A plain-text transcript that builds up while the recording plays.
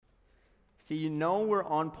See, you know we're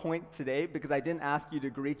on point today because I didn't ask you to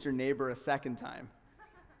greet your neighbor a second time.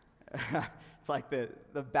 It's like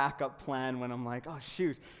the backup plan when I'm like, oh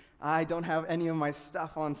shoot, I don't have any of my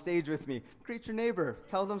stuff on stage with me. Greet your neighbor.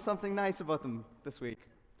 Tell them something nice about them this week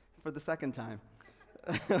for the second time.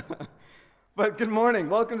 But good morning.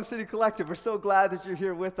 Welcome to City Collective. We're so glad that you're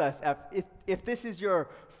here with us. If this is your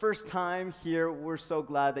first time here, we're so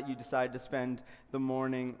glad that you decided to spend the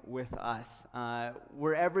morning with us.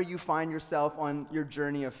 Wherever you find yourself on your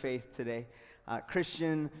journey of faith today,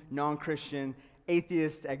 Christian, non-Christian,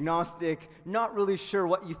 atheist, agnostic, not really sure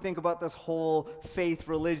what you think about this whole faith,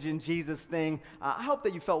 religion, Jesus thing. I hope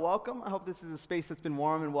that you felt welcome. I hope this is a space that's been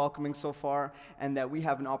warm and welcoming so far, and that we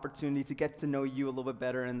have an opportunity to get to know you a little bit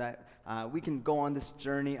better, and that we can go on this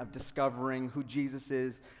journey of discovering who Jesus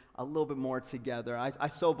is a little bit more together. I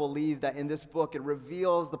so believe that in this book it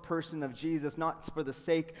reveals the person of Jesus, not for the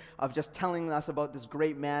sake of just telling us about this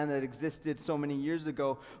great man that existed so many years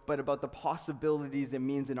ago, but about the possibilities it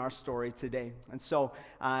means in our story today. And so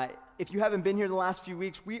if you haven't been here the last few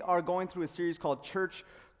weeks, we are going through a series called Church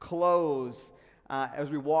Close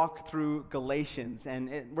as we walk through Galatians.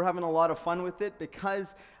 And we're having a lot of fun with it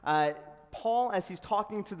because Paul, as he's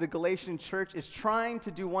talking to the Galatian church, is trying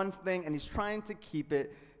to do one thing, and he's trying to keep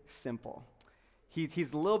it simple.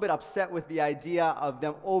 He's a little bit upset with the idea of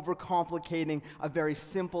them overcomplicating a very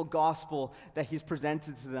simple gospel that he's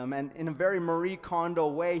presented to them. And in a very Marie Kondo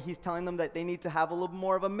way, he's telling them that they need to have a little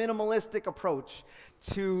more of a minimalistic approach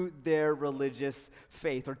to their religious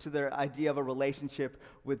faith, or to their idea of a relationship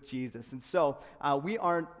with Jesus. And so we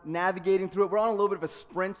are navigating through it. We're on a little bit of a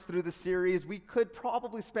sprint through the series. We could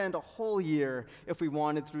probably spend a whole year if we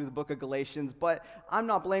wanted through the book of Galatians, but I'm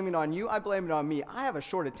not blaming it on you. I blame it on me. I have a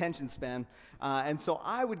short attention span, and so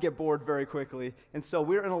I would get bored very quickly. And so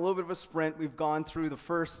we're in a little bit of a sprint. We've gone through the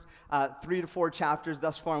first 3 to 4 chapters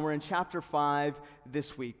thus far, and we're in chapter 5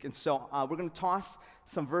 this week. And so we're going to toss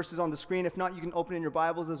some verses on the screen. If not, you can open in your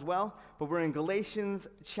Bibles as well. But we're in Galatians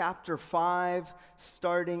chapter 5,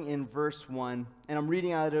 starting in verse 1. And I'm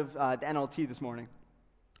reading out of the NLT this morning.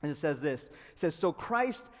 And it says this. It says, "So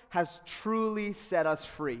Christ has truly set us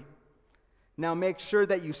free. Now make sure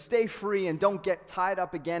that you stay free and don't get tied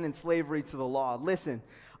up again in slavery to the law. Listen,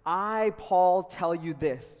 I, Paul, tell you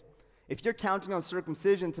this. If you're counting on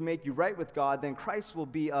circumcision to make you right with God, then Christ will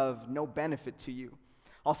be of no benefit to you.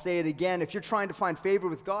 I'll say it again. If you're trying to find favor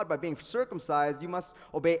with God by being circumcised, you must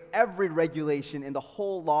obey every regulation in the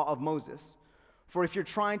whole law of Moses. For if you're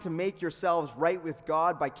trying to make yourselves right with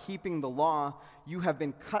God by keeping the law, you have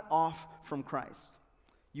been cut off from Christ.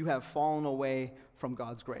 You have fallen away from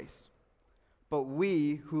God's grace. But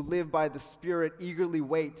we who live by the Spirit eagerly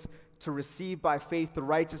wait to receive by faith the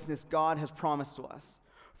righteousness God has promised to us.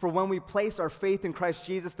 For when we place our faith in Christ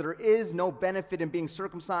Jesus, there is no benefit in being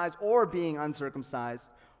circumcised or being uncircumcised.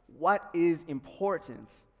 What is important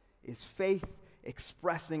is faith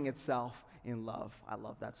expressing itself in love." I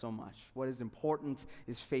love that so much. What is important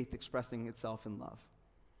is faith expressing itself in love.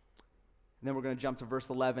 And then we're going to jump to verse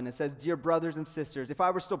 11. It says, "Dear brothers and sisters, if I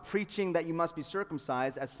were still preaching that you must be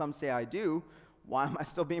circumcised, as some say I do, why am I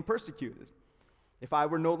still being persecuted? If I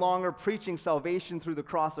were no longer preaching salvation through the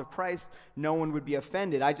cross of Christ, no one would be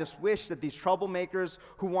offended. I just wish that these troublemakers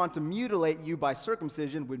who want to mutilate you by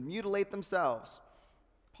circumcision would mutilate themselves."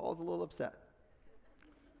 Paul's a little upset.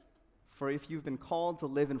 "For if you've been called to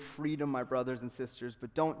live in freedom, my brothers and sisters,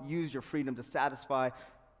 but don't use your freedom to satisfy,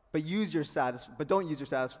 but don't use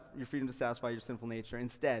your freedom to satisfy your sinful nature.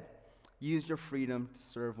 Instead, use your freedom to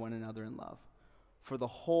serve one another in love. For the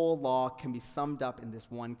whole law can be summed up in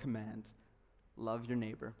this one command: love your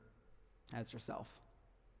neighbor as yourself."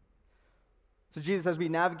 So Jesus, as we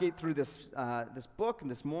navigate through this book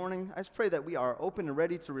and this morning, I just pray that we are open and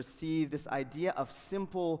ready to receive this idea of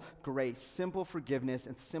simple grace, simple forgiveness,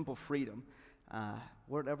 and simple freedom.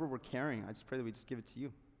 Whatever we're carrying, I just pray that we just give it to you.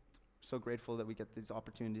 We're so grateful that we get these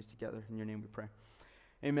opportunities together. In your name we pray.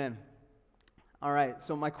 Amen. All right,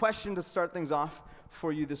 so my question to start things off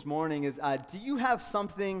for you this morning is, do you have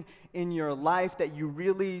something in your life that you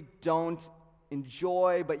really don't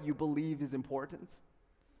enjoy but you believe is important?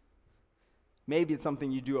 Maybe it's something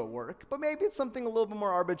you do at work, but maybe it's something a little bit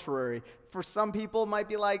more arbitrary. For some people, it might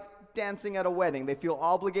be like dancing at a wedding. They feel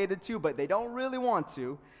obligated to, but they don't really want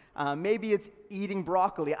to. Maybe it's eating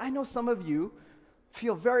broccoli. I know some of you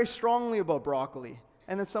feel very strongly about broccoli,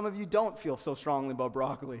 and then some of you don't feel so strongly about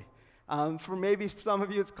broccoli. For maybe some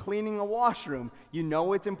of you, it's cleaning a washroom. You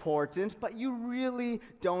know it's important, but you really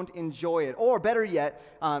don't enjoy it. Or better yet,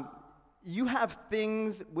 you have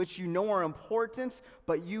things which you know are important,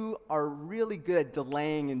 but you are really good at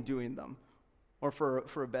delaying and doing them. Or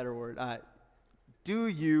for a better word, do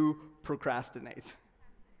you procrastinate?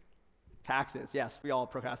 Taxes. Yes, we all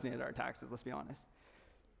procrastinate our taxes, let's be honest.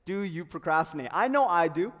 Do you procrastinate? I know I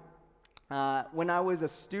do. When I was a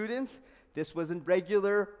student, this was a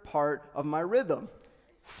regular part of my rhythm.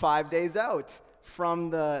 5 days out from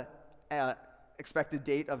the expected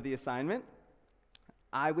date of the assignment,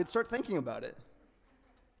 I would start thinking about it.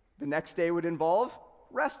 The next day would involve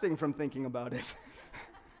resting from thinking about it.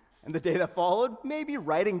 And the day that followed, maybe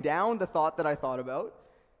writing down the thought that I thought about.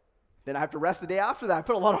 Then I have to rest the day after that. I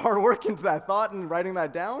put a lot of hard work into that thought and writing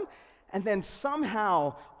that down. And then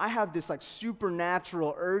somehow I have this like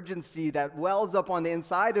supernatural urgency that wells up on the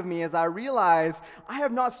inside of me as I realize I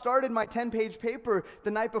have not started my 10-page paper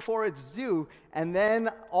the night before it's due. And then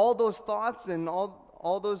all those thoughts and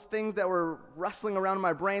all those things that were rustling around in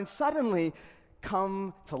my brain suddenly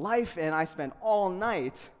come to life, and I spend all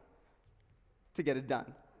night to get it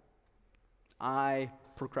done. I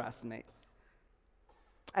procrastinate.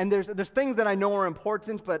 And there's things that I know are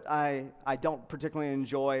important, but I don't particularly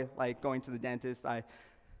enjoy, like going to the dentist.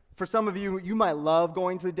 For some of you, you might love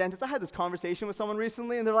going to the dentist. I had this conversation with someone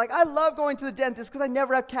recently, and they're like, I love going to the dentist because I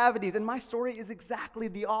never have cavities. And my story is exactly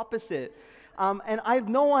the opposite. And I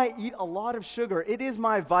know I eat a lot of sugar. It is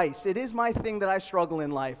my vice. It is my thing that I struggle in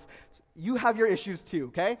life. You have your issues too,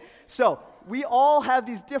 okay? So we all have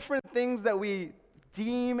these different things that we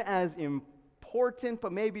deem as important,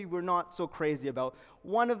 but maybe we're not so crazy about.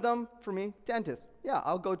 One of them, for me, dentist. Yeah,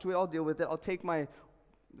 I'll go to it, I'll deal with it. I'll take my,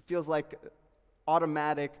 feels like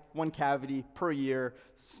automatic, 1 cavity per year.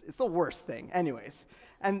 It's the worst thing, anyways.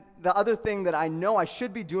 And the other thing that I know I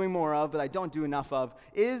should be doing more of, but I don't do enough of,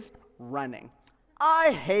 is running.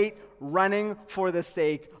 I hate running for the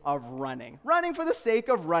sake of running. Running for the sake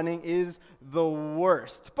of running is the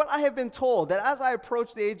worst. But I have been told that as I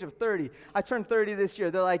approach the age of 30, I turned 30 this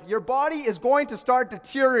year, they're like, your body is going to start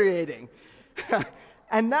deteriorating.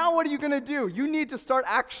 And now what are you going to do? You need to start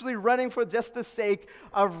actually running for just the sake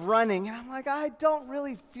of running. And I'm like, I don't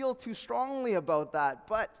really feel too strongly about that,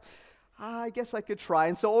 but I guess I could try.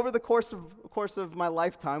 And so over the course of my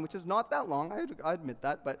lifetime, which is not that long, I admit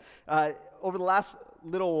that, but over the last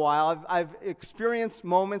little while, I've experienced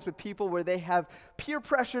moments with people where they have peer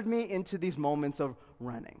pressured me into these moments of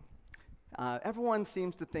running. Everyone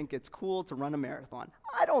seems to think it's cool to run a marathon.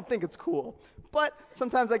 I don't think it's cool, but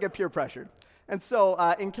sometimes I get peer pressured. And so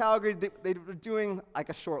in Calgary, they were doing like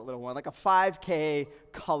a short little one, like a 5K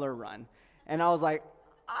color run. And I was like,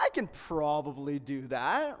 I can probably do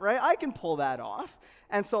that, right? I can pull that off.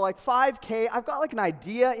 And so like 5K, I've got like an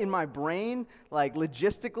idea in my brain, like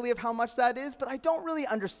logistically of how much that is, but I don't really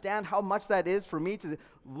understand how much that is for me to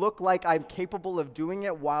look like I'm capable of doing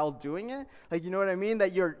it while doing it. Like, you know what I mean?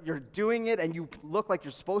 That you're doing it and you look like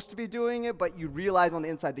you're supposed to be doing it, but you realize on the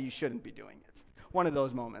inside that you shouldn't be doing it. One of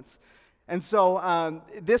those moments. And so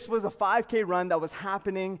this was a 5K run that was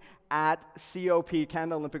happening at COP,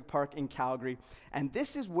 Canada Olympic Park in Calgary. And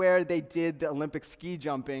this is where they did the Olympic ski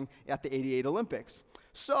jumping at the 88 Olympics.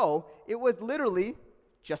 So it was literally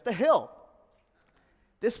just a hill.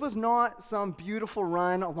 This was not some beautiful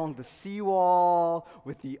run along the seawall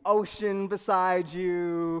with the ocean beside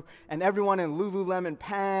you and everyone in Lululemon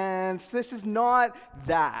pants. This is not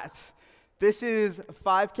that. This is a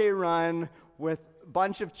 5K run with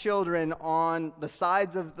bunch of children on the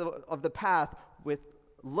sides of the path with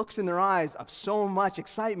looks in their eyes of so much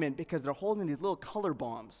excitement because they're holding these little color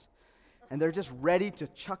bombs and they're just ready to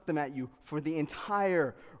chuck them at you for the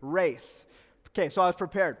entire race. Okay, so I was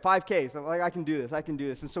prepared. 5Ks. I'm like, I can do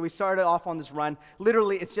this. And so we started off on this run.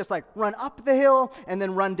 Literally, it's just like run up the hill and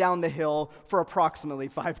then run down the hill for approximately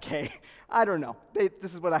 5K. I don't know.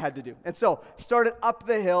 This is what I had to do. And so started up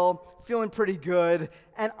the hill, feeling pretty good.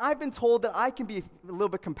 And I've been told that I can be a little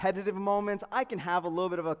bit competitive in moments. I can have a little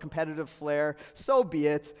bit of a competitive flair. So be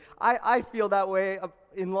it. I feel that way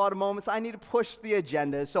in a lot of moments. I need to push the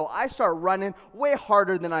agenda. So I start running way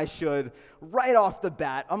harder than I should right off the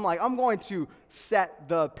bat. I'm like, I'm going to set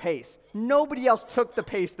the pace. Nobody else took the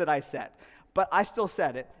pace that I set, but I still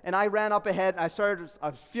set it. And I ran up ahead. I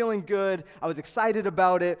was feeling good. I was excited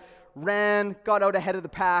about it. Ran, got out ahead of the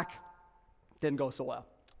pack. Didn't go so well.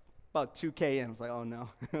 About 2K in, I was like, oh no,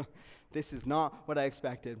 this is not what I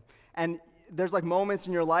expected. And there's like moments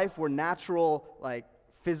in your life where natural like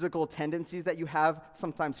physical tendencies that you have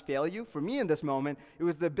sometimes fail you. For me in this moment, it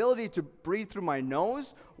was the ability to breathe through my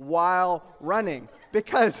nose while running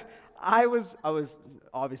because I was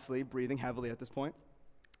obviously breathing heavily at this point,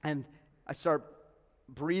 and I start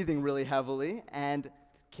breathing really heavily, and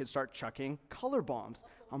kids start chucking color bombs.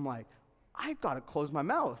 I'm like, I've got to close my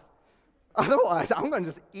mouth. Otherwise, I'm going to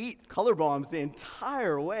just eat color bombs the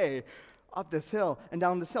entire way up this hill and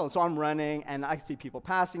down this hill. So I'm running, and I see people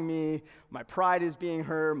passing me. My pride is being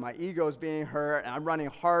hurt. My ego is being hurt, and I'm running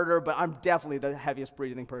harder, but I'm definitely the heaviest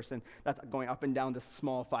breathing person that's going up and down this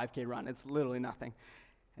small 5K run. It's literally nothing.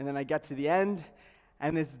 And then I get to the end,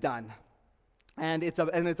 and it's done. And it's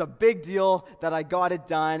a big deal that I got it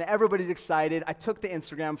done. Everybody's excited. I took the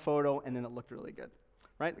Instagram photo, and then it looked really good,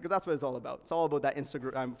 right? Because that's what it's all about. It's all about that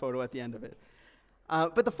Instagram photo at the end of it.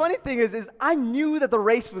 But the funny thing is I knew that the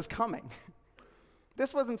race was coming.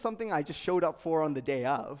 This wasn't something I just showed up for on the day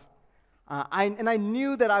of. I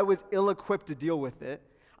knew that I was ill-equipped to deal with it.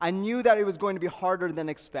 I knew that it was going to be harder than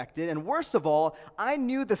expected. And worst of all, I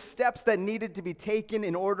knew the steps that needed to be taken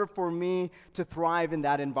in order for me to thrive in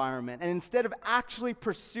that environment. And instead of actually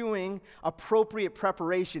pursuing appropriate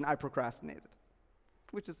preparation, I procrastinated,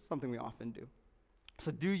 which is something we often do. So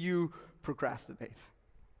do you procrastinate?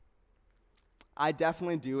 I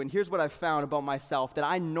definitely do. And here's what I've found about myself, that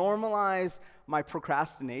I normalize my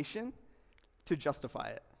procrastination to justify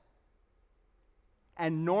it.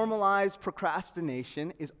 And normalized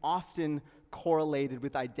procrastination is often correlated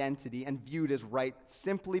with identity and viewed as right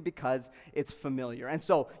simply because it's familiar. And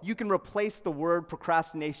so you can replace the word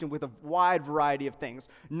procrastination with a wide variety of things.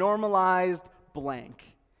 Normalized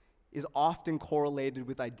blank is often correlated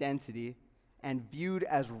with identity and viewed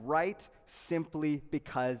as right simply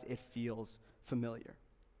because it feels familiar.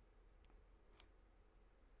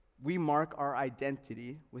 We mark our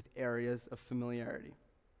identity with areas of familiarity.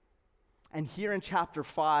 And here in chapter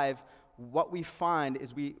 5, what we find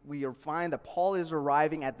is we find that Paul is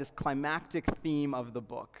arriving at this climactic theme of the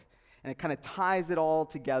book. And it kind of ties it all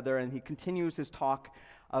together, and he continues his talk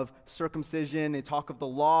of circumcision, a talk of the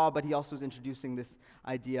law, but he also is introducing this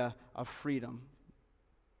idea of freedom.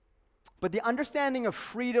 But the understanding of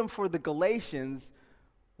freedom for the Galatians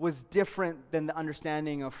was different than the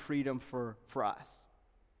understanding of freedom for us.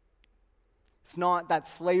 It's not that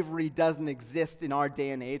slavery doesn't exist in our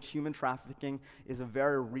day and age. Human trafficking is a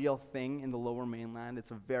very real thing in the Lower Mainland.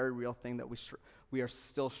 It's a very real thing that we are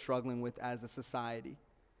still struggling with as a society.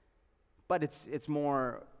 But it's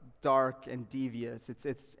more dark and devious.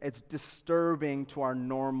 It's disturbing to our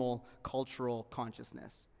normal cultural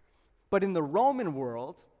consciousness. But in the Roman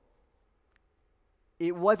world,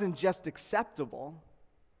 it wasn't just acceptable,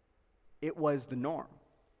 it was the norm.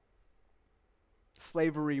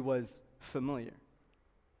 Slavery was familiar.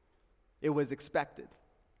 It was expected.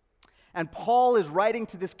 And Paul is writing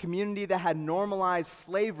to this community that had normalized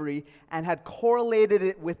slavery and had correlated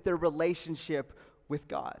it with their relationship with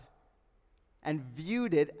God and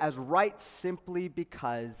viewed it as right simply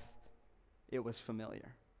because it was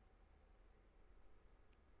familiar.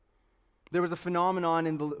 There was a phenomenon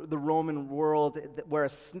in the Roman world where a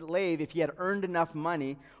slave, if he had earned enough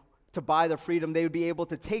money to buy their freedom, they would be able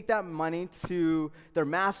to take that money to their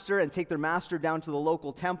master and take their master down to the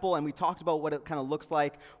local temple. And we talked about what it kind of looks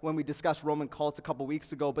like when we discussed Roman cults a couple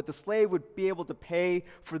weeks ago. But the slave would be able to pay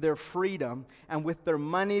for their freedom. And with their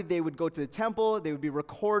money, they would go to the temple. They would be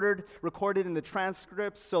recorded in the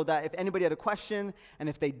transcripts so that if anybody had a question and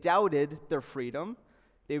if they doubted their freedom,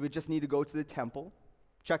 they would just need to go to the temple,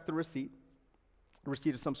 check the receipt, a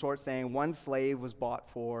receipt of some sort saying one slave was bought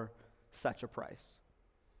for such a price.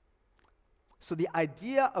 So the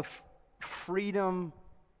idea of freedom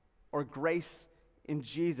or grace in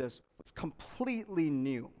Jesus was completely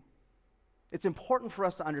new. It's important for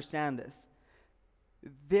us to understand this.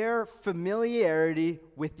 Their familiarity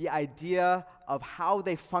with the idea of how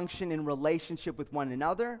they function in relationship with one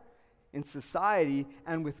another, in society,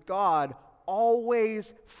 and with God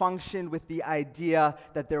always functioned with the idea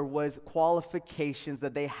that there was qualifications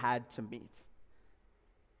that they had to meet.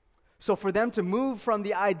 So for them to move from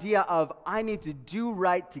the idea of, I need to do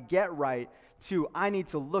right to get right, to I need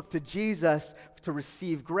to look to Jesus to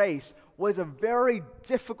receive grace, was a very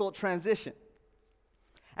difficult transition.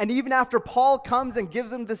 And even after Paul comes and gives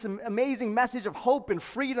them this amazing message of hope and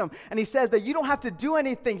freedom, and he says that you don't have to do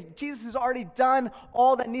anything. Jesus has already done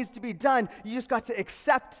all that needs to be done. You just got to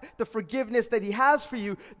accept the forgiveness that he has for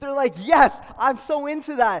you. They're like, yes, I'm so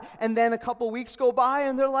into that. And then a couple weeks go by,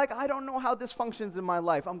 and they're like, I don't know how this functions in my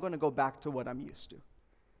life. I'm going to go back to what I'm used to.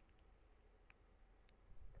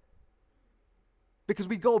 Because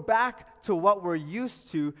we go back to what we're used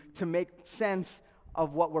to make sense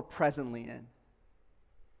of what we're presently in.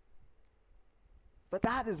 But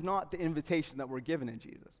that is not the invitation that we're given in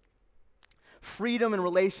Jesus. Freedom in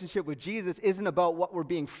relationship with Jesus isn't about what we're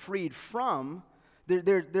being freed from.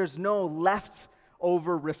 There's no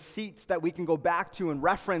leftover receipts that we can go back to and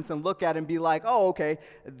reference and look at and be like, oh, okay,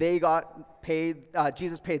 they got paid,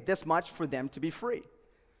 Jesus paid this much for them to be free.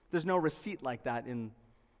 There's no receipt like that in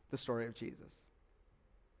the story of Jesus.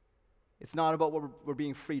 It's not about what we're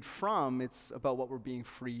being freed from, it's about what we're being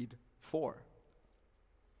freed for.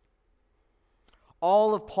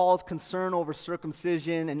 All of Paul's concern over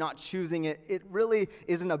circumcision and not choosing it, it really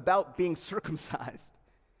isn't about being circumcised.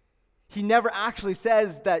 He never actually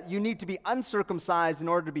says that you need to be uncircumcised in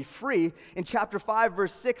order to be free. In chapter 5,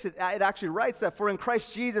 verse 6, it actually writes that, "For in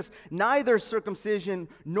Christ Jesus, neither circumcision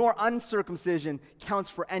nor uncircumcision counts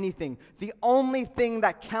for anything. The only thing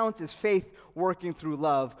that counts is faith working through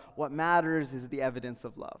love. What matters is the evidence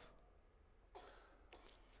of love."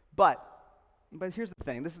 But here's the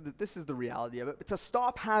thing. This is the reality of it. But to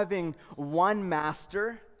stop having one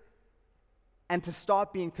master and to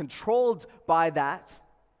stop being controlled by that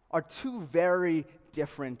are two very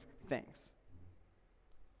different things.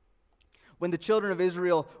 When the children of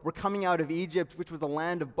Israel were coming out of Egypt, which was the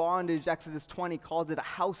land of bondage, Exodus 20 calls it a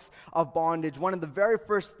house of bondage. One of the very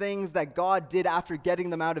first things that God did after getting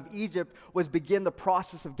them out of Egypt was begin the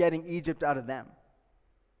process of getting Egypt out of them.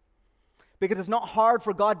 Because it's not hard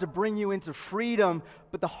for God to bring you into freedom,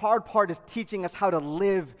 but the hard part is teaching us how to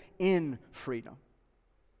live in freedom.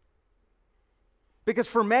 Because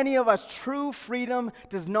for many of us, true freedom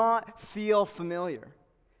does not feel familiar.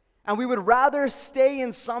 And we would rather stay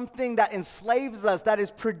in something that enslaves us, that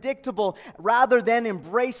is predictable, rather than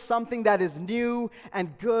embrace something that is new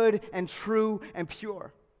and good and true and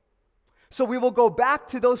pure. So we will go back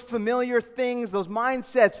to those familiar things, those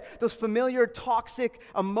mindsets, those familiar toxic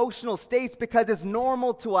emotional states because it's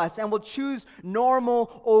normal to us, and we'll choose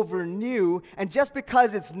normal over new. And just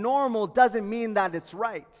because it's normal doesn't mean that it's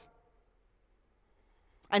right.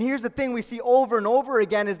 And here's the thing we see over and over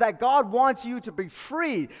again is that God wants you to be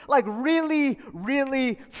free. Like really,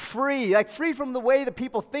 really free. Like free from the way that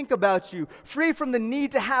people think about you. Free from the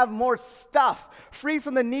need to have more stuff. Free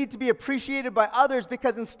from the need to be appreciated by others.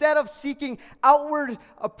 Because instead of seeking outward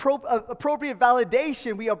appropriate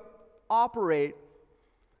validation, we operate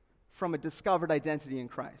from a discovered identity in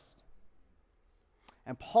Christ.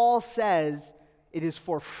 And Paul says it is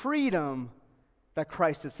for freedom that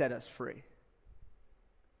Christ has set us free.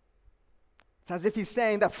 It's as if he's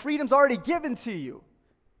saying that freedom's already given to you.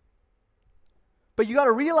 But you got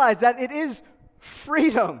to realize that it is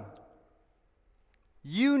freedom.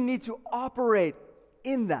 You need to operate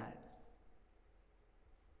in that.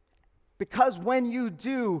 Because when you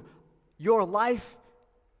do, your life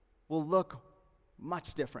will look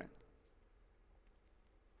much different.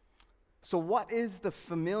 So what is the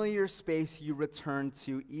familiar space you return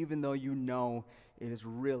to even though you know it is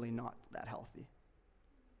really not that healthy?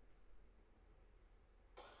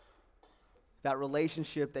 That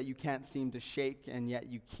relationship that you can't seem to shake, and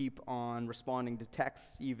yet you keep on responding to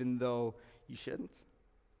texts even though you shouldn't.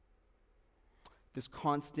 This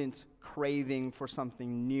constant craving for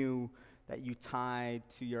something new that you tie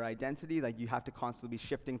to your identity, like you have to constantly be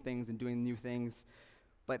shifting things and doing new things,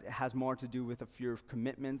 but it has more to do with a fear of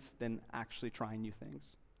commitment than actually trying new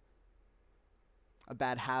things. A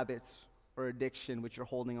bad habit or addiction which you're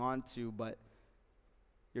holding on to, but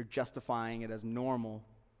you're justifying it as normal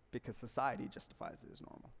because society justifies it as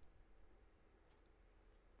normal.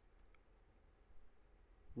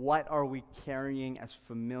 What are we carrying as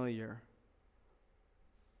familiar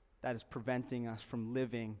that is preventing us from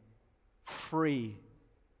living free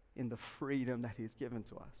in the freedom that He's given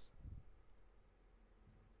to us?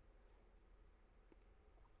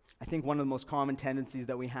 I think one of the most common tendencies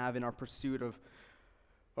that we have in our pursuit of,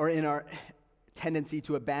 or in our tendency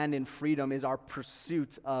to abandon freedom, is our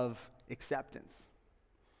pursuit of acceptance.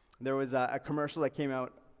 There was a commercial that came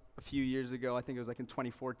out a few years ago, I think it was like in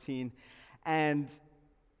 2014, and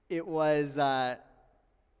it was a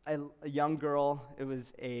young girl. It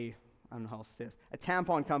was I don't know how else to say this, a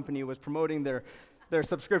tampon company was promoting their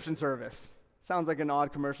subscription service. Sounds like an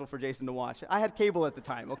odd commercial for Jason to watch. I had cable at the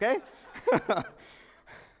time, okay?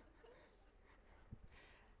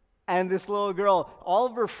 And this little girl, all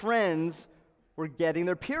of her friends were getting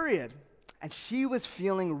their period, and she was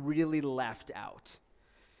feeling really left out.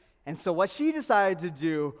 And so what she decided to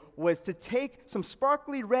do was to take some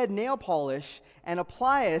sparkly red nail polish and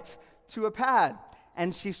apply it to a pad.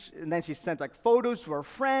 And then she sent like photos to her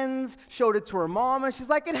friends, showed it to her mom, and she's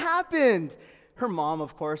like, "It happened." Her mom,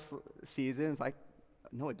 of course, sees it and is like,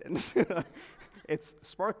 "No, it didn't. It's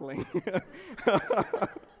sparkling."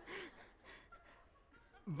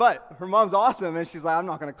 But her mom's awesome, and she's like, "I'm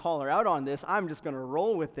not going to call her out on this. I'm just going to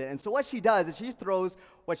roll with it." And so what she does is she throws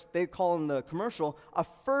what they call in the commercial a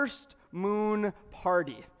first moon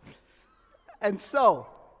party. And so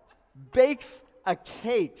bakes a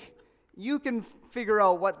cake. You can figure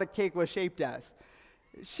out what the cake was shaped as.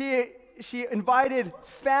 She invited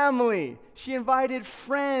family. She invited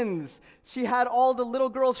friends. She had all the little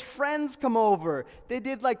girl's friends come over. They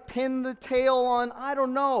did like pin the tail on, I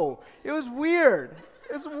don't know. It was weird.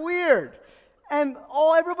 It was weird. And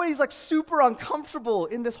everybody's like super uncomfortable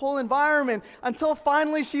in this whole environment until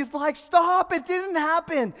finally she's like, stop, it didn't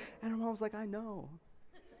happen. And her mom was like, I know.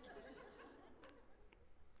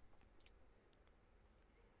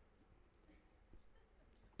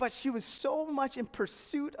 But she was so much in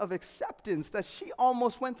pursuit of acceptance that she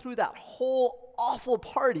almost went through that whole awful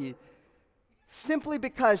party simply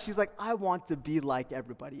because she's like, I want to be like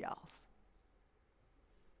everybody else.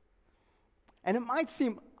 And it might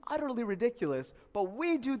seem utterly ridiculous, but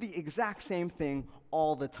we do the exact same thing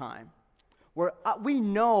all the time. Where we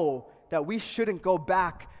know that we shouldn't go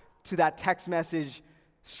back to that text message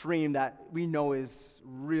stream that we know is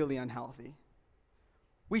really unhealthy.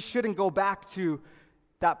 We shouldn't go back to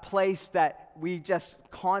that place that we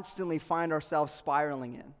just constantly find ourselves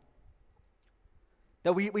spiraling in.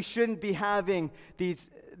 That we shouldn't be having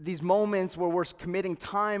these moments where we're committing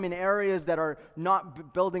time in areas that are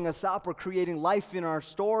not building us up or creating life in our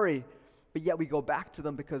story, but yet we go back to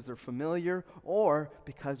them because they're familiar or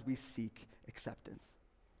because we seek acceptance.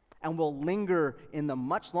 And we'll linger in them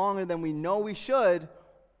much longer than we know we should,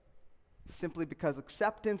 simply because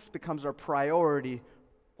acceptance becomes our priority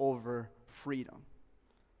over freedom.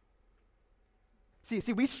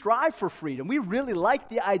 See, we strive for freedom. We really like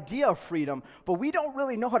the idea of freedom, but we don't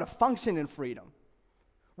really know how to function in freedom.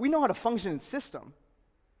 We know how to function in system.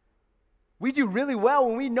 We do really well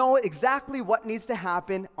when we know exactly what needs to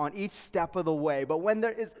happen on each step of the way. But when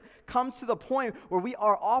comes to the point where we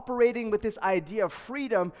are operating with this idea of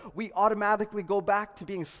freedom, we automatically go back to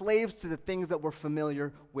being slaves to the things that we're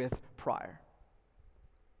familiar with prior.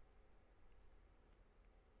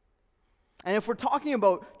 And if we're talking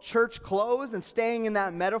about church clothes and staying in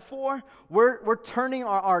that metaphor, we're turning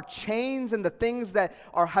our chains and the things that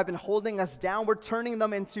have been holding us down, we're turning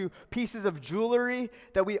them into pieces of jewelry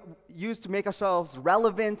that we use to make ourselves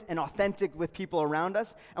relevant and authentic with people around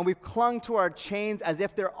us. And we've clung to our chains as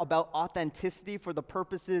if they're about authenticity for the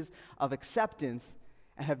purposes of acceptance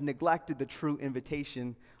and have neglected the true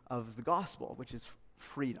invitation of the gospel, which is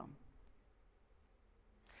freedom.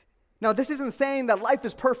 Now, this isn't saying that life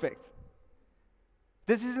is perfect.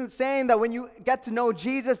 This isn't saying that when you get to know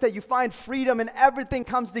Jesus that you find freedom and everything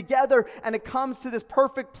comes together and it comes to this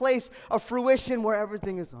perfect place of fruition where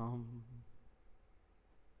everything is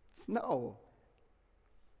no.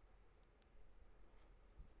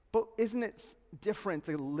 But isn't it different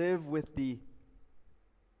to live with the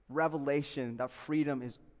revelation that freedom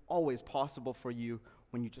is always possible for you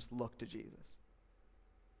when you just look to Jesus?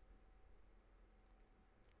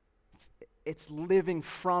 It's living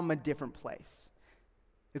from a different place.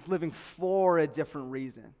 It's living for a different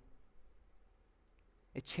reason.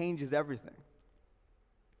 It changes everything.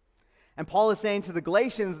 And Paul is saying to the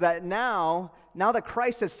Galatians that now that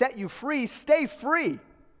Christ has set you free, stay free.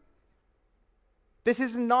 This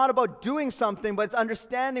is not about doing something, but it's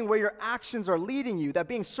understanding where your actions are leading you. That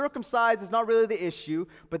being circumcised is not really the issue,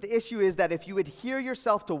 but the issue is that if you adhere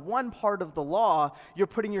yourself to one part of the law, you're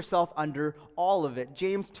putting yourself under all of it.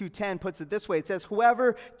 James 2:10 puts it this way. It says,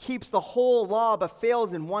 whoever keeps the whole law but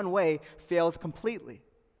fails in one way fails completely.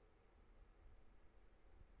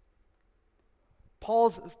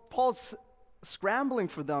 Paul's scrambling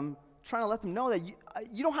for them, trying to let them know that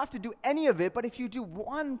you don't have to do any of it, but if you do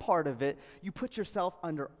one part of it, you put yourself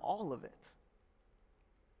under all of it.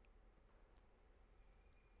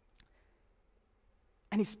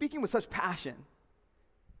 And he's speaking with such passion.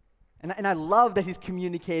 And I love that he's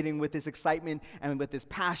communicating with this excitement and with this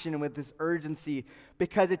passion and with this urgency,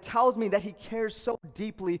 because it tells me that he cares so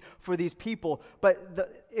deeply for these people.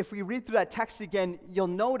 But if we read through that text again, you'll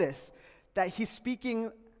notice that he's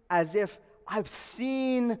speaking as if I've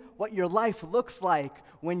seen what your life looks like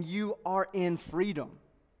when you are in freedom.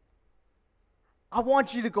 I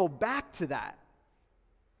want you to go back to that.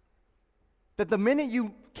 That the minute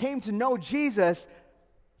you came to know Jesus,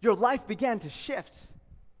 your life began to shift.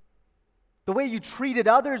 The way you treated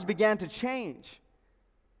others began to change.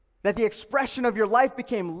 That the expression of your life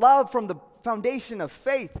became love from the foundation of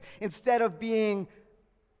faith instead of being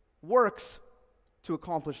works to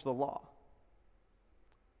accomplish the law.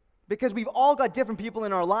 Because we've all got different people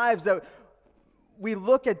in our lives that we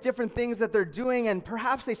look at different things that they're doing, and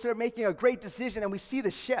perhaps they start making a great decision and we see the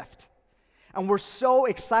shift. And we're so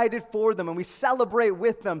excited for them, and we celebrate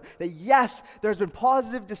with them that yes, there's been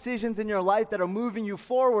positive decisions in your life that are moving you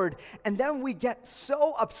forward. And then we get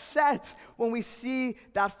so upset when we see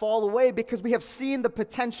that fall away because we have seen the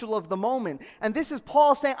potential of the moment. And this is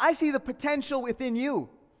Paul saying, I see the potential within you.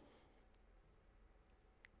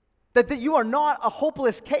 That you are not a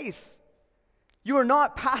hopeless case. You are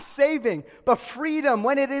not past saving, but freedom,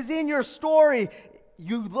 when it is in your story,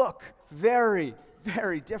 you look very,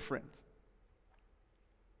 very different.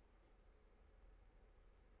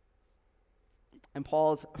 And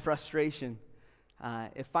Paul's frustration,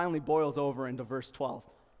 it finally boils over into verse 12.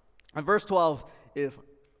 And verse 12 is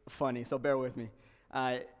funny, so bear with me.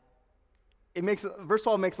 Verse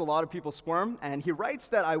 12 makes a lot of people squirm, and he writes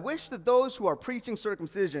that, I wish that those who are preaching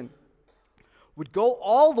circumcision would go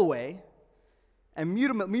all the way and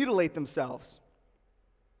mutilate themselves.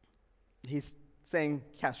 He's saying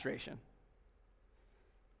castration.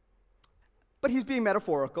 But he's being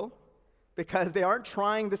metaphorical, because they aren't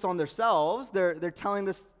trying this on themselves. They're telling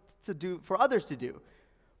this to do for others to do.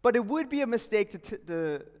 But it would be a mistake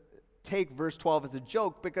to take verse 12 as a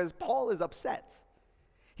joke, because Paul is upset.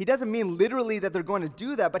 He doesn't mean literally that they're going to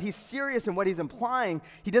do that, but he's serious in what he's implying.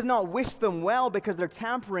 He does not wish them well because they're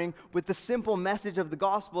tampering with the simple message of the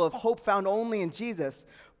gospel of hope found only in Jesus.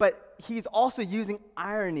 But he's also using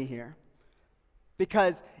irony here.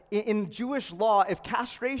 Because in Jewish law, if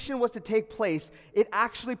castration was to take place, it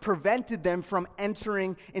actually prevented them from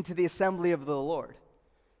entering into the assembly of the Lord,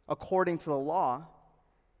 according to the law.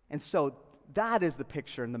 And so that is the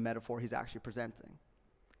picture and the metaphor he's actually presenting.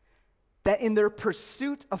 That in their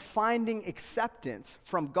pursuit of finding acceptance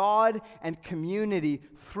from God and community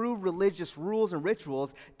through religious rules and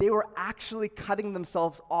rituals, they were actually cutting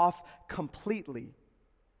themselves off completely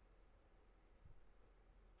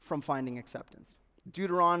from finding acceptance.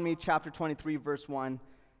 Deuteronomy chapter 23, verse 1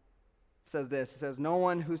 says this. It says, no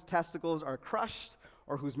one whose testicles are crushed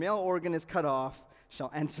or whose male organ is cut off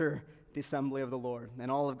shall enter the assembly of the Lord.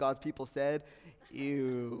 And all of God's people said,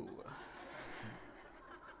 ew.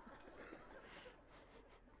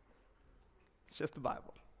 It's just the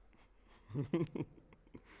Bible.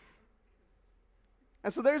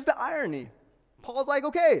 And so there's the irony. Paul's like,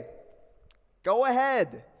 okay, go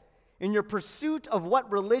ahead. In your pursuit of what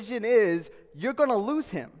religion is, you're going to lose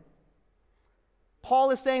him.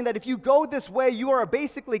 Paul is saying that if you go this way, you are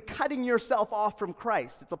basically cutting yourself off from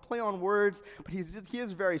Christ. It's a play on words, but he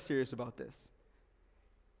is very serious about this.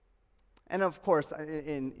 And of course,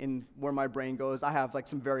 in where my brain goes, I have like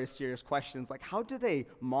some very serious questions. Like, how do they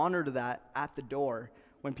monitor that at the door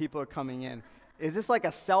when people are coming in? Is this like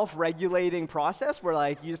a self-regulating process where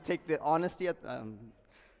like you just take the honesty at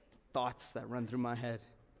thoughts that run through my head?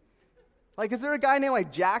 Like, is there a guy named like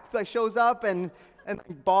Jack that shows up and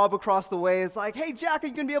Bob across the way is like, hey, Jack, are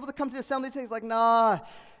you going to be able to come to the assembly today? He's like, nah,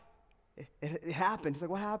 it happened. He's like,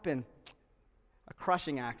 what happened? A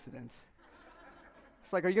crushing accident.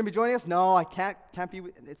 It's like, are you going to be joining us? No, I can't be.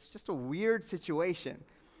 It's just a weird situation.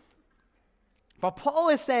 But Paul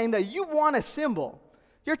is saying that you want a symbol.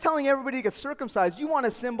 You're telling everybody to get circumcised. You want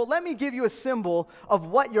a symbol. Let me give you a symbol of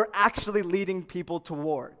what you're actually leading people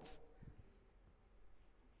towards.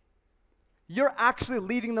 You're actually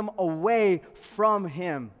leading them away from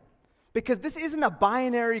him. Because this isn't a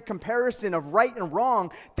binary comparison of right and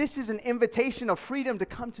wrong. This is an invitation of freedom to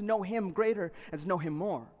come to know him greater and to know him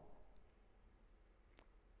more.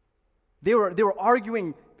 They were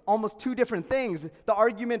arguing almost two different things. The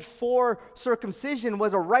argument for circumcision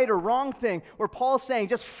was a right or wrong thing, where Paul's saying,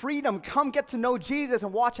 just freedom, come get to know Jesus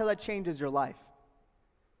and watch how that changes your life.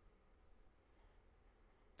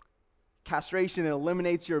 Castration, it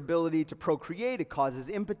eliminates your ability to procreate. It causes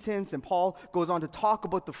impotence. And Paul goes on to talk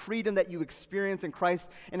about the freedom that you experience in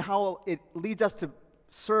Christ and how it leads us to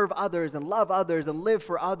serve others and love others and live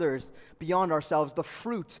for others beyond ourselves, the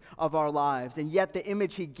fruit of our lives. And yet the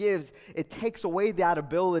image he gives, it takes away that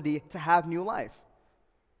ability to have new life.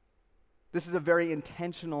 This is a very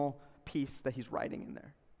intentional piece that he's writing in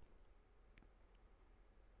there.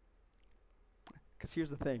 Because here's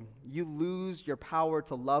the thing, you lose your power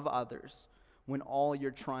to love others when all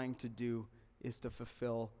you're trying to do is to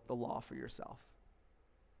fulfill the law for yourself.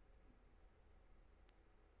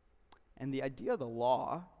 And the idea of the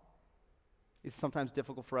law is sometimes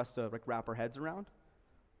difficult for us to wrap our heads around.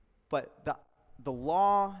 But the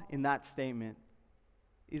law in that statement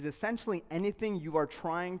is essentially anything you are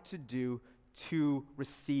trying to do to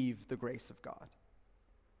receive the grace of God.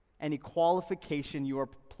 Any qualification you are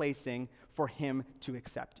placing for him to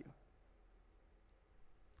accept you.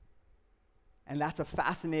 And that's a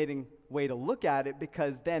fascinating way to look at it,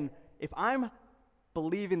 because then if I'm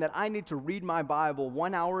believing that I need to read my Bible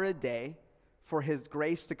 1 hour a day for his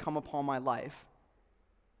grace to come upon my life,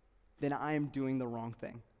 then I am doing the wrong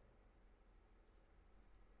thing.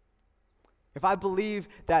 If I believe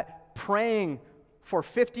that praying for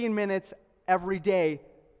 15 minutes every day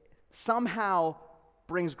somehow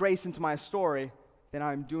brings grace into my story, then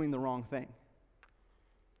I'm doing the wrong thing.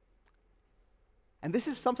 And this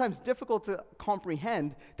is sometimes difficult to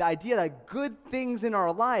comprehend, the idea that good things in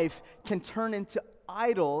our life can turn into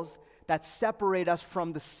idols that separate us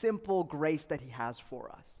from the simple grace that he has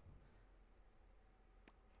for us.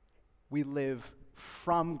 We live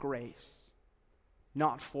from grace,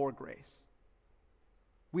 not for grace.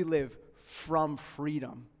 We live from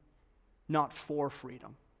freedom, not for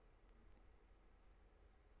freedom.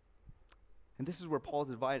 And this is where Paul's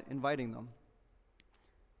inviting them.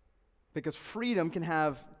 Because freedom can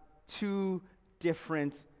have two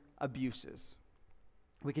different abuses.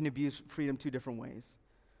 We can abuse freedom two different ways.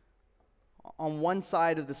 On one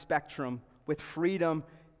side of the spectrum, with freedom,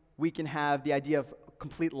 we can have the idea of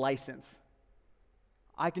complete license.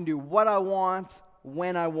 I can do what I want,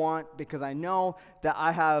 when I want, because I know that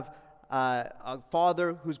I have a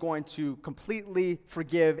Father who's going to completely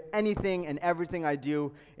forgive anything and everything I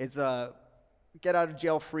do. It's a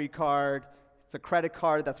get-out-of-jail-free card. It's a credit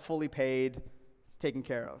card that's fully paid. It's taken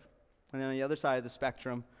care of. And then on the other side of the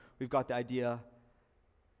spectrum, we've got the idea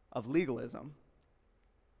of legalism,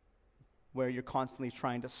 where you're constantly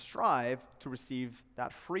trying to strive to receive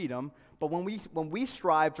that freedom. But when we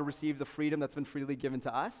strive to receive the freedom that's been freely given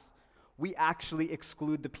to us, we actually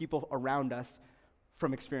exclude the people around us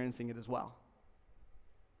from experiencing it as well.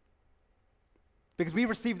 Because we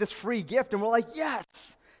receive this free gift and we're like, yes,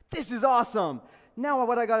 this is awesome. Now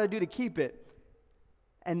what I got to do to keep it?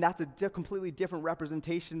 And that's a completely different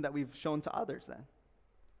representation that we've shown to others then.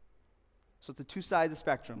 So it's the two sides of the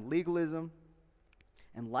spectrum, legalism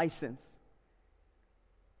and license.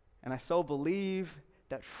 And I so believe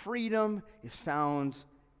that freedom is found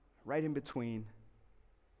right in between.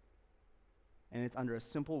 And it's under a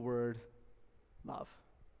simple word, love.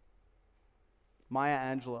 Maya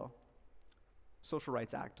Angelou, social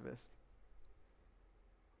rights activist,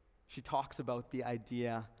 she talks about the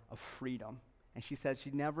idea of freedom. And she said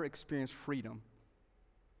she never experienced freedom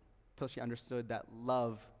until she understood that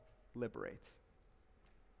love liberates.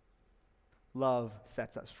 Love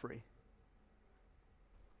sets us free.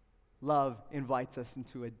 Love invites us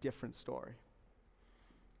into a different story.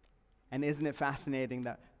 And isn't it fascinating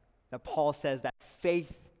that Paul says that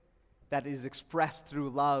faith that is expressed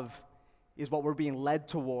through love is what we're being led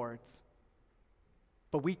towards.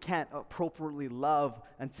 But we can't appropriately love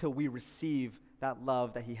until we receive that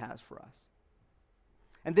love that he has for us.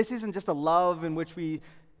 And this isn't just a love in which we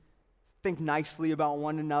think nicely about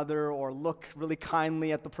one another or look really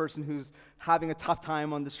kindly at the person who's having a tough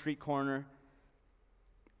time on the street corner.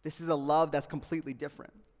 This is a love that's completely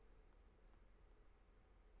different.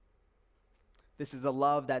 This is a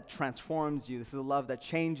love that transforms you. This is a love that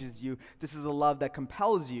changes you. This is a love that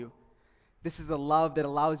compels you. This is a love that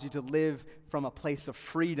allows you to live from a place of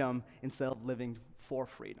freedom instead of living for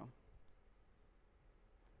freedom.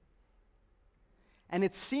 And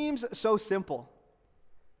it seems so simple.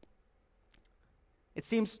 It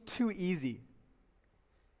seems too easy.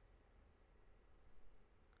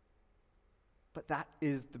 But that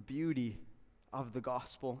is the beauty of the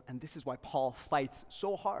gospel, and this is why Paul fights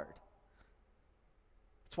so hard.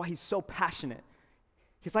 That's why he's so passionate.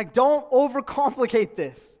 He's like, don't overcomplicate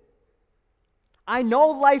this. I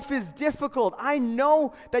know life is difficult. I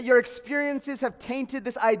know that your experiences have tainted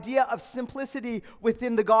this idea of simplicity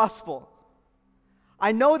within the gospel.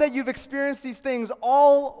 I know that you've experienced these things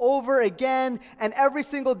all over again, and every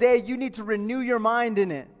single day you need to renew your mind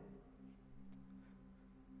in it.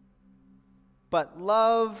 But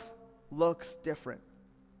love looks different.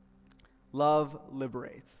 Love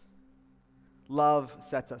liberates. Love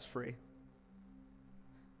sets us free.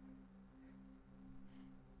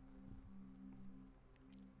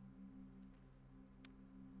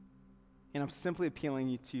 And I'm simply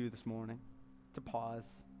appealing to you this morning to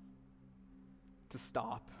pause, to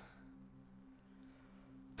stop,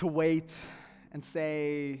 to wait and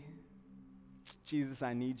say, Jesus,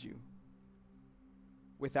 I need you.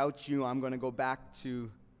 Without you, I'm going to go back to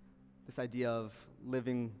this idea of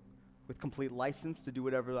living with complete license to do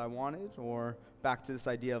whatever I wanted, or back to this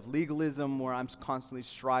idea of legalism where I'm constantly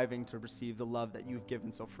striving to receive the love that you've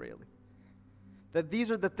given so freely. That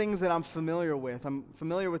these are the things that I'm familiar with. I'm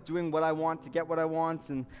familiar with doing what I want to get what I want,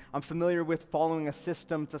 and I'm familiar with following a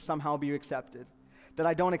system to somehow be accepted. that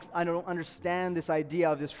I don't understand this idea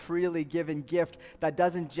of this freely given gift that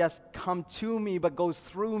doesn't just come to me but goes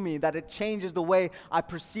through me, that it changes the way I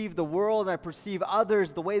perceive the world, I perceive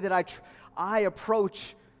others, the way that I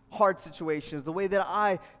approach hard situations, the way that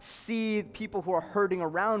I see people who are hurting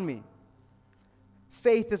around me.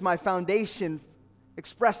 Faith is my foundation,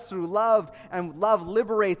 expressed through love, and love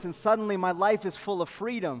liberates, and suddenly my life is full of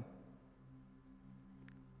freedom.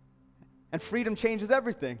 And freedom changes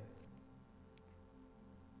everything.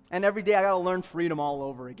 And every day I got to learn freedom all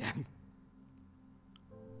over again.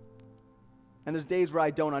 And there's days where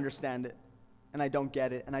I don't understand it, and I don't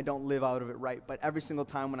get it, and I don't live out of it right. But every single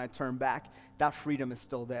time when I turn back, that freedom is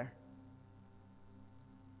still there.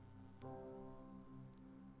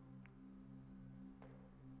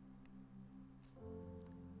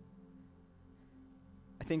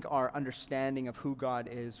 I think our understanding of who God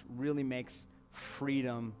is really makes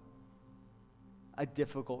freedom a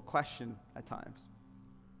difficult question at times.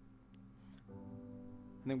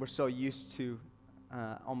 I think we're so used to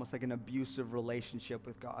almost like an abusive relationship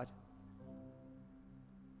with God.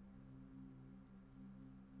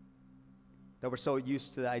 That we're so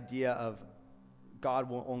used to the idea of God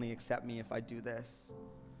will only accept me if I do this.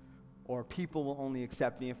 Or people will only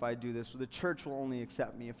accept me if I do this. Or the church will only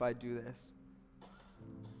accept me if I do this.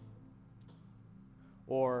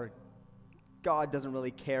 Or God doesn't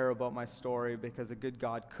really care about my story because a good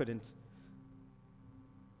God couldn't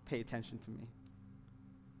pay attention to me.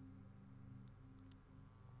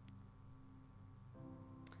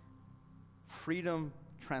 Freedom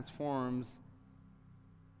transforms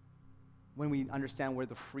when we understand where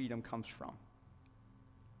the freedom comes from.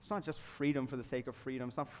 It's not just freedom for the sake of freedom.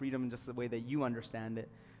 It's not freedom in just the way that you understand it,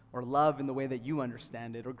 or love in the way that you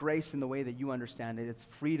understand it, or grace in the way that you understand it. It's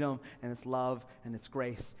freedom, and it's love, and it's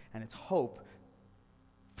grace, and it's hope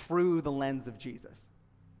through the lens of Jesus.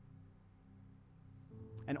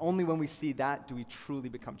 And only when we see that do we truly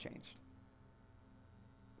become changed.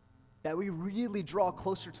 That we really draw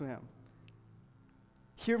closer to him.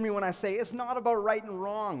 Hear me when I say it's not about right and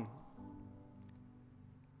wrong.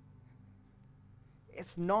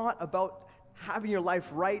 It's not about having your life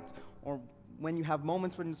right or when you have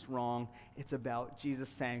moments when it's wrong. It's about Jesus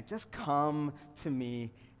saying, just come to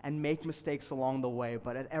me and make mistakes along the way,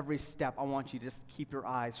 but at every step, I want you to just keep your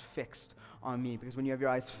eyes fixed on me, because when you have your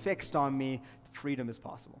eyes fixed on me, freedom is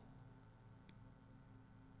possible.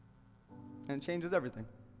 And it changes everything.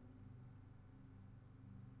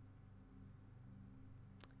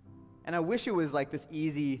 And I wish it was like this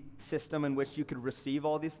easy system in which you could receive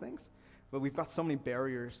all these things, but we've got so many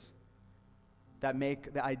barriers that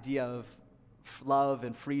make the idea of love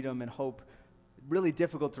and freedom and hope really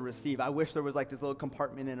difficult to receive. I wish there was like this little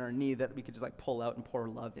compartment in our knee that we could just like pull out and pour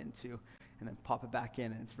love into and then pop it back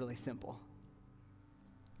in, and it's really simple.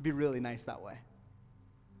 It'd be really nice that way.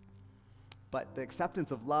 But the acceptance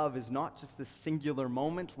of love is not just this singular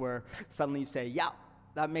moment where suddenly you say, yeah,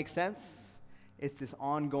 that makes sense. It's this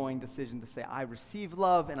ongoing decision to say, I receive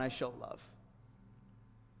love and I show love.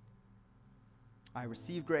 I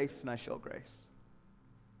receive grace and I show grace.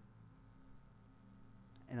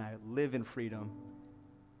 And I live in freedom,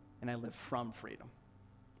 and I live from freedom.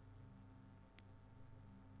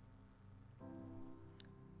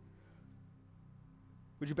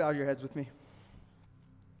 Would you bow your heads with me?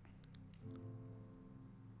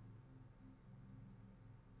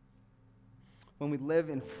 When we live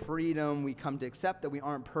in freedom, we come to accept that we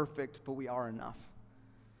aren't perfect, but we are enough.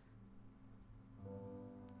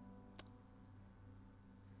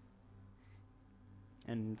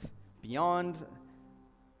 And beyond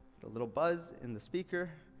the little buzz in the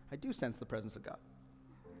speaker, I do sense the presence of God.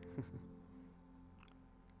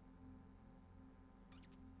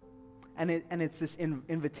 And it's this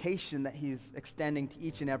invitation that he's extending to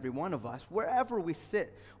each and every one of us, wherever we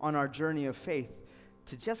sit on our journey of faith,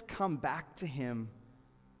 to just come back to him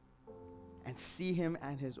and see him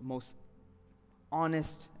at his most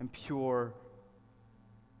honest and pure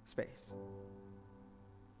space.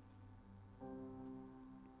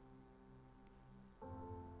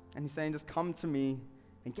 And he's saying, just come to me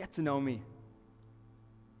and get to know me.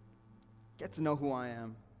 Get to know who I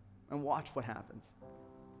am and watch what happens.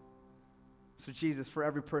 So Jesus, for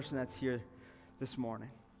every person that's here this morning,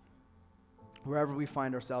 wherever we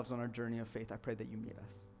find ourselves on our journey of faith, I pray that you meet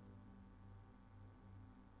us.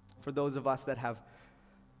 For those of us that have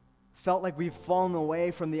felt like we've fallen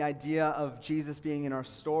away from the idea of Jesus being in our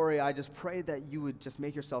story, I just pray that you would just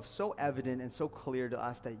make yourself so evident and so clear to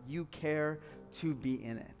us that you care to be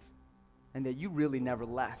in it, and that you really never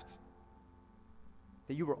left,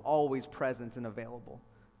 that you were always present and available.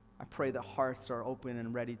 I pray that hearts are open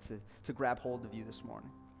and ready to grab hold of you this morning.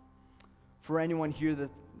 For anyone here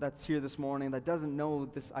that's here this morning that doesn't know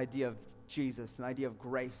this idea of Jesus, an idea of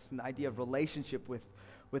grace, an idea of relationship with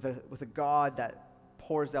a God that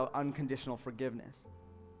pours out unconditional forgiveness,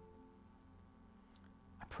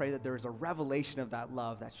 I pray that there is a revelation of that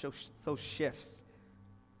love that so shifts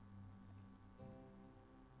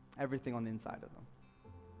everything on the inside of them.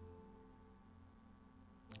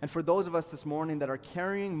 And for those of us this morning that are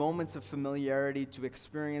carrying moments of familiarity to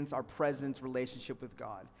experience our present relationship with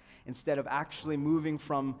God, instead of actually moving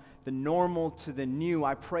from the normal to the new,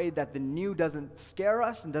 I pray that the new doesn't scare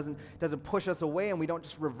us and doesn't push us away, and we don't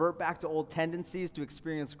just revert back to old tendencies to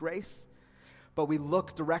experience grace, but we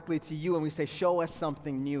look directly to you and we say, show us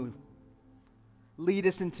something new. Lead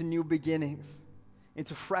us into new beginnings,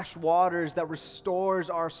 into fresh waters that restores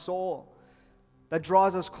our soul, that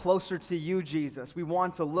draws us closer to you, Jesus. We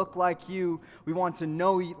want to look like you. We want to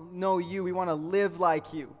know you. We want to live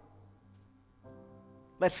like you.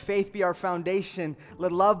 Let faith be our foundation.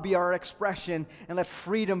 Let love be our expression. And let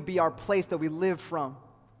freedom be our place that we live from.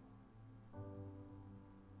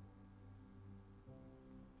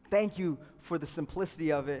 Thank you for the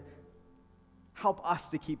simplicity of it. Help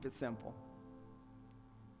us to keep it simple.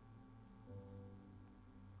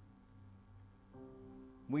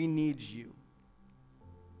 We need you.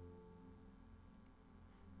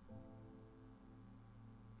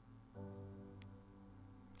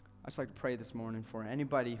 I'd just like to pray this morning for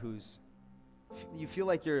anybody you feel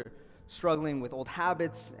like you're struggling with old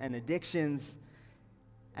habits and addictions,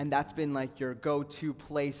 and that's been like your go-to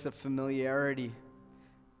place of familiarity.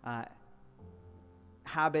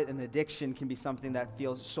 Habit and addiction can be something that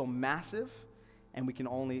feels so massive, and we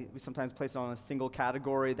sometimes place it on a single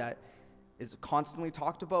category that is constantly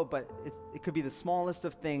talked about, but it could be the smallest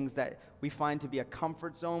of things that we find to be a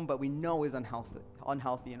comfort zone, but we know is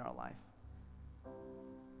unhealthy in our life.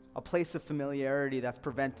 A place of familiarity that's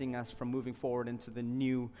preventing us from moving forward into the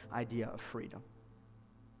new idea of freedom.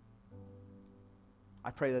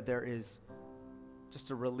 I pray that there is just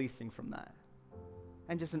a releasing from that,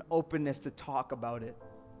 and just an openness to talk about it,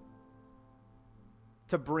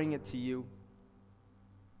 to bring it to you.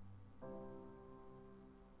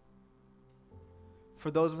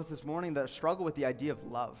 For those of us this morning that struggle with the idea of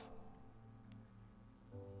love,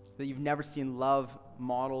 that you've never seen love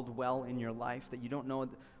modeled well in your life, that you don't know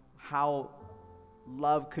how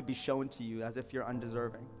love could be shown to you as if you're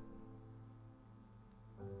undeserving.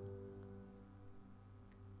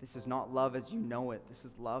 This is not love as you know it. This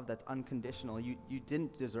is love that's unconditional. You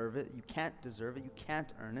didn't deserve it. You can't deserve it. You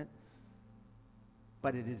can't earn it.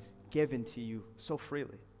 But it is given to you so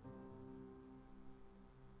freely.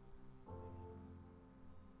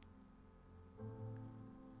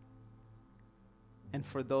 And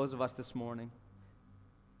for those of us this morning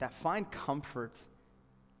that find comfort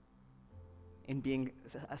in being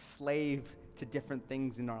a slave to different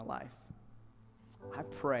things in our life, I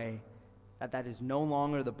pray that is no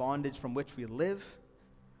longer the bondage from which we live,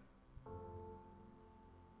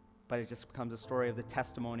 but it just becomes a story of the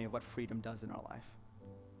testimony of what freedom does in our life.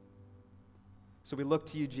 So we look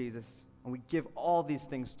to you, Jesus, and we give all these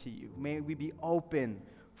things to you. May we be open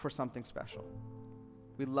for something special.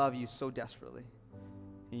 We love you so desperately.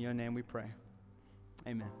 In your name we pray.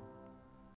 Amen.